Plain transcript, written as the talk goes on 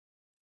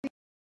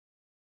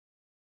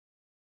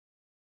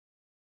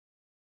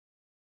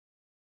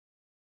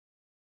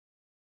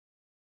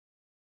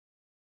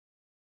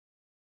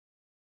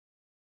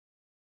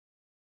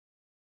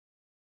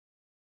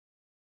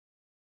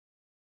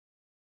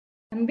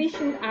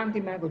Ambition and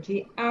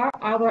demagogy are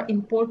other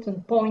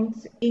important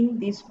points in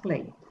this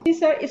play.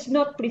 Caesar is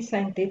not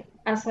presented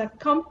as a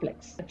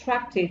complex,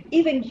 attractive,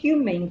 even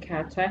humane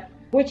character,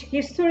 which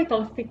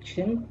historical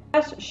fiction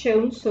has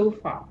shown so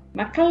far.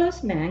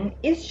 Macaulay's man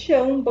is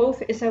shown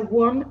both as a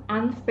warm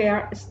and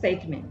fair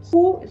statesman,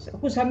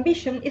 whose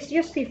ambition is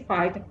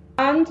justified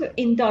and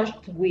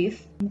indulged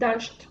with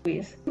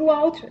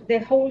throughout the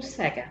whole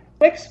saga.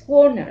 Rex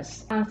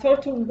Warner's and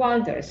Thornton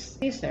Wilder's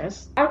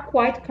Caesars are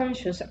quite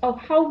conscious of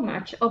how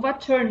much of a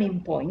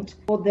turning point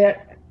for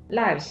their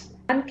lives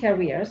and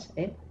careers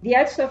the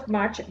Ides of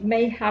March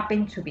may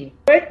happen to be.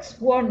 Rex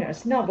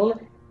Warner's novel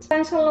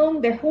stands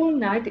alone the whole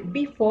night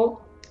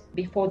before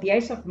the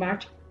Ides of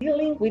March,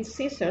 dealing with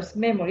Caesar's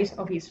memories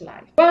of his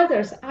life.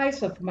 Wilder's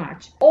Ides of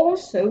March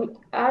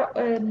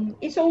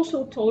is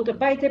also told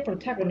by the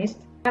protagonist,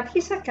 but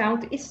his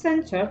account is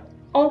centered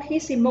on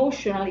his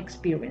emotional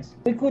experience.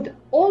 We could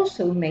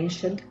also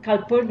mention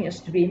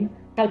Calpurnia's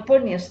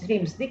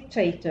Dream's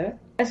dictator,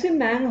 as a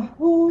man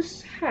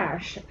whose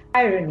harsh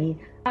irony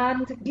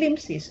and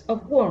glimpses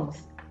of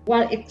warmth,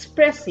 while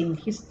expressing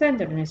his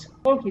tenderness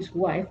for his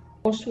wife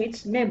or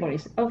sweet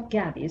memories of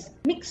Gladys,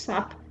 mix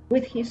up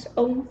with his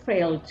own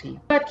frailty.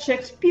 But the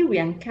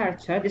Shakespearean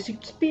character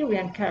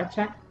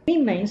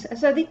remains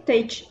as a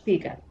detached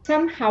figure,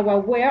 somehow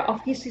aware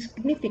of his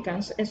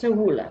significance as a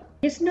ruler.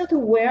 He is not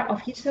aware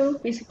of his own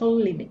physical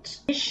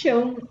limits. He is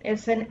shown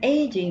as an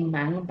aging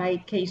man by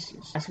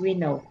Cassius, as we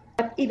know,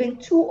 but even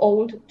too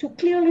old to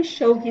clearly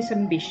show his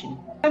ambition,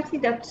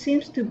 something that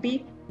seems to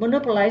be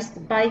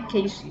monopolized by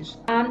Cassius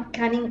and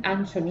Cunning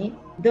Antony,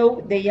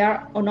 though they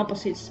are on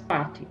opposite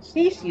parties.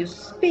 Cassius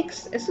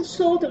speaks as a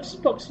sort of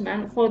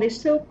spokesman for the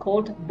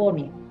so-called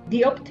Boni.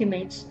 The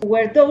optimates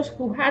were those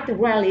who had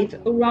rallied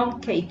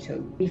around Cato,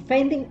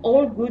 defending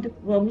all good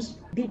Rome's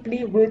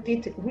deeply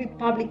rooted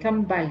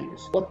republican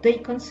values, what they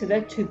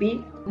considered to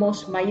be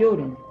mos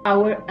maiorum,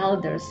 our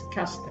elders'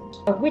 customs,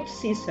 of which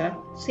Caesar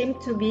seemed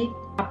to be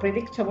a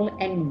predictable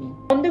enemy.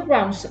 On the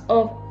grounds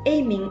of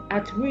aiming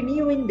at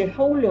renewing the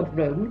whole of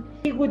Rome,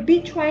 he would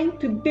be trying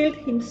to build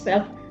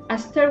himself a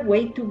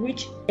stairway to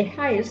reach the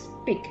highest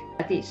peak,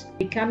 that is,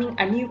 becoming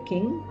a new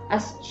king,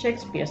 as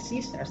Shakespeare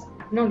Caesar's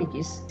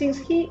acknowledges, since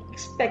he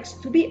expects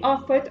to be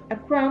offered a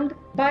crown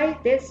by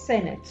the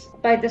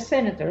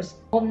senators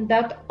on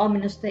that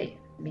ominous day,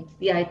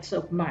 the Ides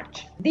of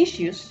March.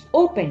 Decius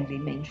openly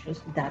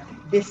mentions that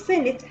the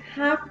Senate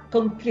have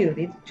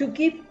concluded to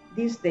give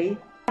this day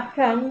a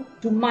crown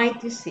to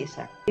mighty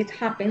Caesar. It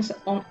happens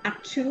on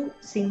Act 2,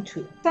 Scene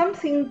 2,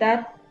 something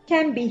that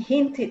can be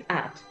hinted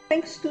at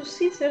thanks to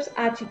Caesar's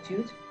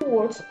attitude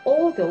towards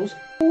all those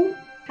who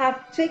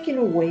have taken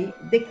away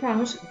the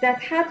crowns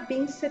that had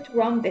been set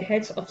around the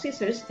heads of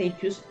Caesar's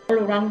statues all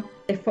around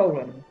the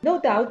forum. No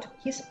doubt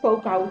he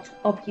spoke out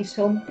of his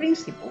own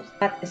principles,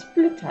 but as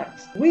Plutarch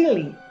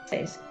clearly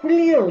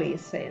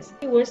says,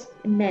 he was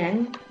a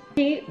man,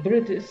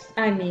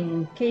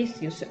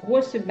 Cassius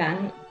was a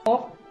man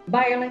of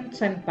violent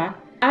temper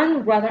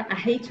and rather a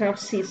hater of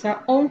Caesar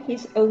on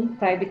his own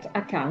private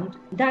account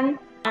than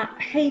a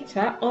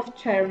hater of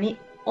tyranny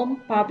on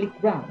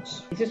public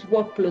grounds. This is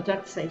what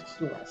Plutarch says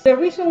to us. The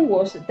reason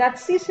was that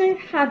Caesar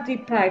had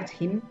deprived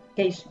him,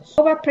 Cassius,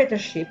 of a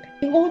praetorship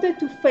in order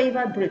to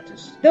favor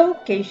Brutus, though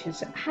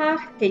Cassius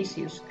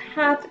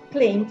had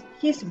claimed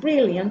his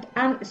brilliant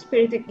and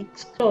spirited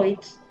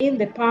exploits in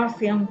the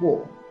Parthian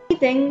War. He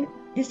then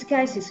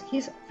disguises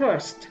his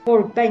thirst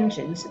for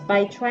vengeance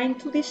by trying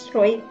to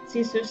destroy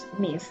Caesar's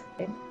myth,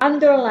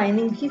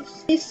 underlining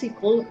his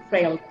physical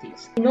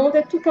frailties, in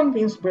order to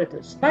convince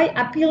Brutus, by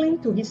appealing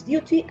to his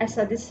duty as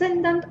a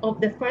descendant of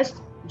the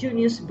first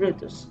Julius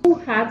Brutus, who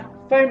had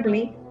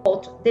firmly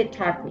fought the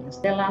Tarquins,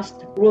 the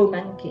last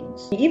Roman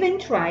kings. He even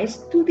tries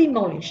to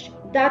demolish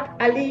that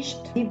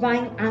alleged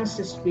divine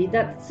ancestry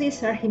that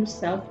Caesar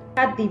himself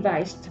had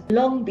devised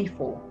long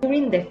before,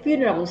 during the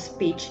funeral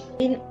speech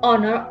in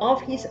honor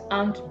of his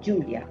aunt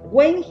Julia,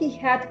 when he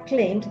had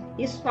claimed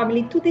his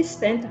family to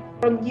descend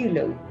from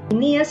Iulo,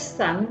 Aeneas'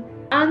 son,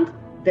 and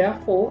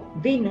therefore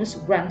Venus'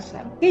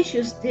 grandson.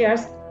 Cassius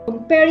dares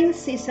comparing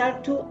Caesar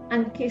to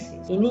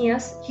Anchises,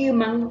 Aeneas'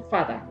 human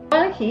father,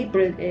 while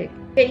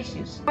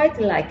Cassius, quite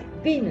like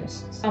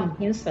Venus' son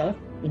himself,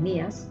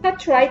 Aeneas, had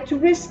tried to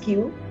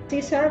rescue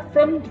Caesar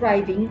from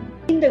driving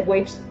in the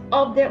waves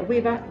of the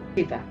river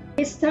Tiber.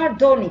 His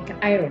sardonic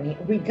irony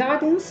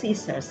regarding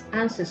Caesar's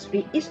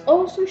ancestry is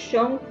also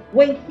shown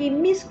when he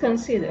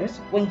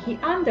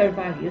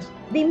undervalues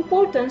the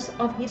importance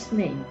of his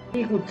name.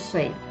 He would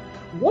say,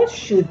 "What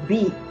should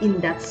be in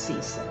that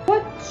Caesar?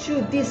 What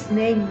should this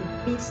name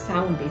be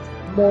sounded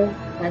more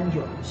than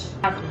yours?"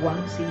 At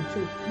one Scene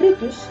 2.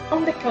 Brutus,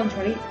 on the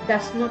contrary,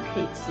 does not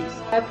hate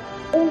Caesar, but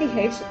only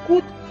hates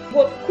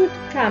what could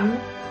come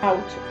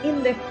out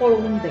in the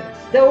following days,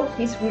 though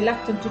he is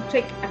reluctant to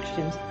take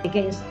actions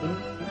against him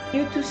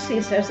due to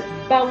Caesar's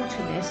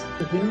bountiness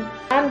to him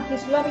and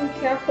his loving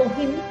care for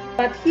him,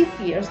 but he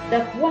fears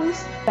that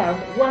once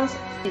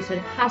Caesar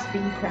has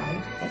been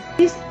crowned,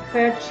 this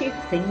fair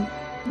chieftain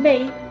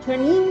may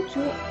turn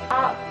into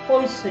a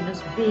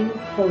poisonous being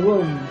for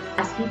Rome,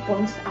 as he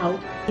points out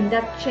in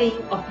that chain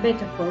of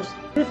metaphors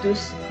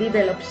Brutus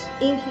develops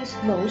in his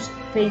most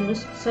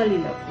famous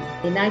soliloquy,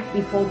 The Night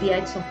Before the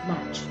Ides of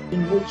March,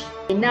 in which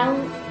now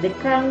the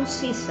crown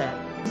Caesar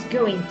is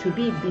going to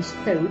be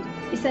bestowed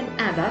is an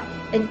adder,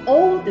 and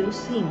all those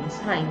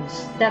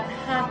signs that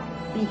have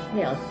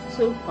beheld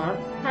so far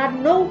are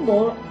no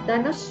more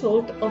than a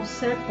sort of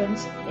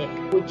serpent's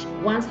egg, which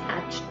once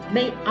hatched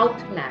may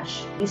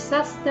outlash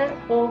disaster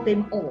for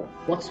them all.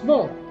 What's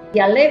more, the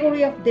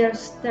allegory of their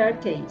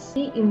staircase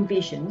he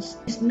envisions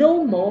is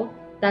no more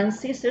than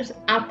Caesar's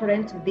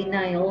apparent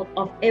denial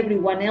of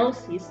everyone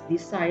else's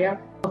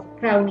desire of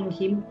crowning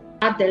him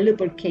at the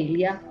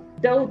Lupercalia,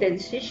 though the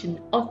decision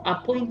of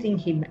appointing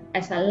him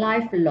as a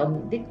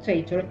lifelong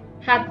dictator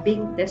had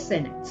been the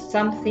Senate,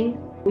 something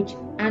which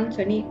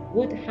Antony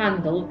would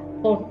handle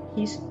for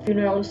his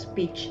funeral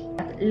speech.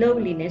 That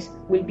lowliness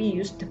will be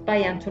used by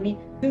Antony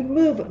to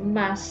move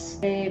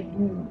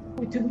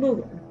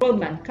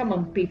Roman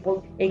common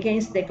people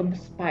against the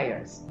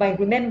conspirators, by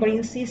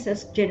remembering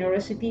Caesar's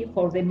generosity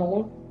for them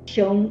all,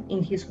 shown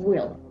in his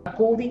will,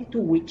 according to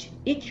which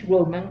each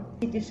Roman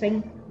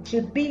citizen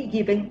should be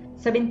given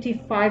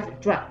 75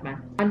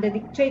 drachma, and the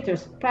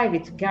dictator's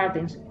private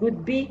gardens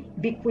would be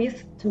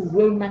bequeathed to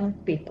Roman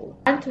people.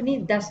 Antony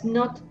does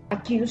not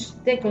accuse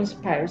the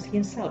conspirators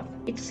himself.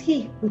 It's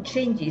he who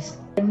changes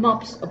the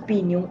mob's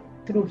opinion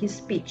through his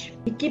speech.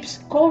 He keeps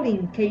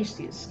calling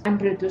Cassius and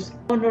Brutus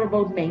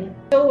honorable men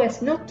so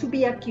as not to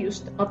be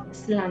accused of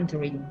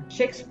slandering.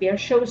 Shakespeare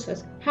shows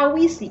us how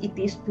easy it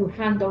is to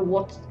handle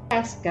what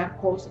Casca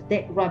calls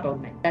the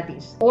rabblement, that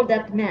is, all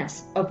that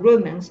mass of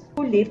Romans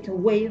who lived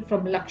away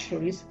from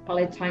luxurious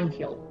Palatine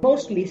Hill,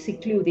 mostly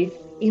secluded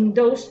in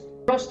those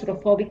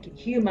claustrophobic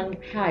human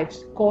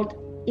hives called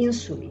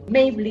insulae,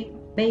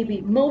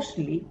 maybe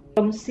mostly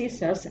from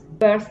Caesar's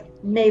birth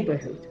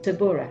neighborhood,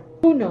 Sabura.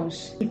 Who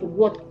knows if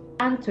what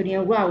Antony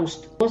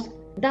aroused was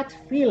that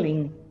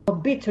feeling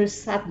of bitter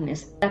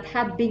sadness that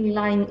had been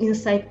lying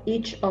inside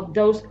each of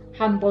those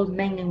humble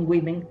men and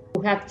women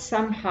who had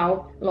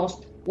somehow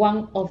lost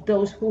one of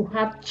those who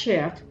had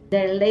shared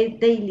their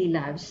daily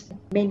lives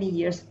many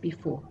years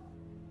before.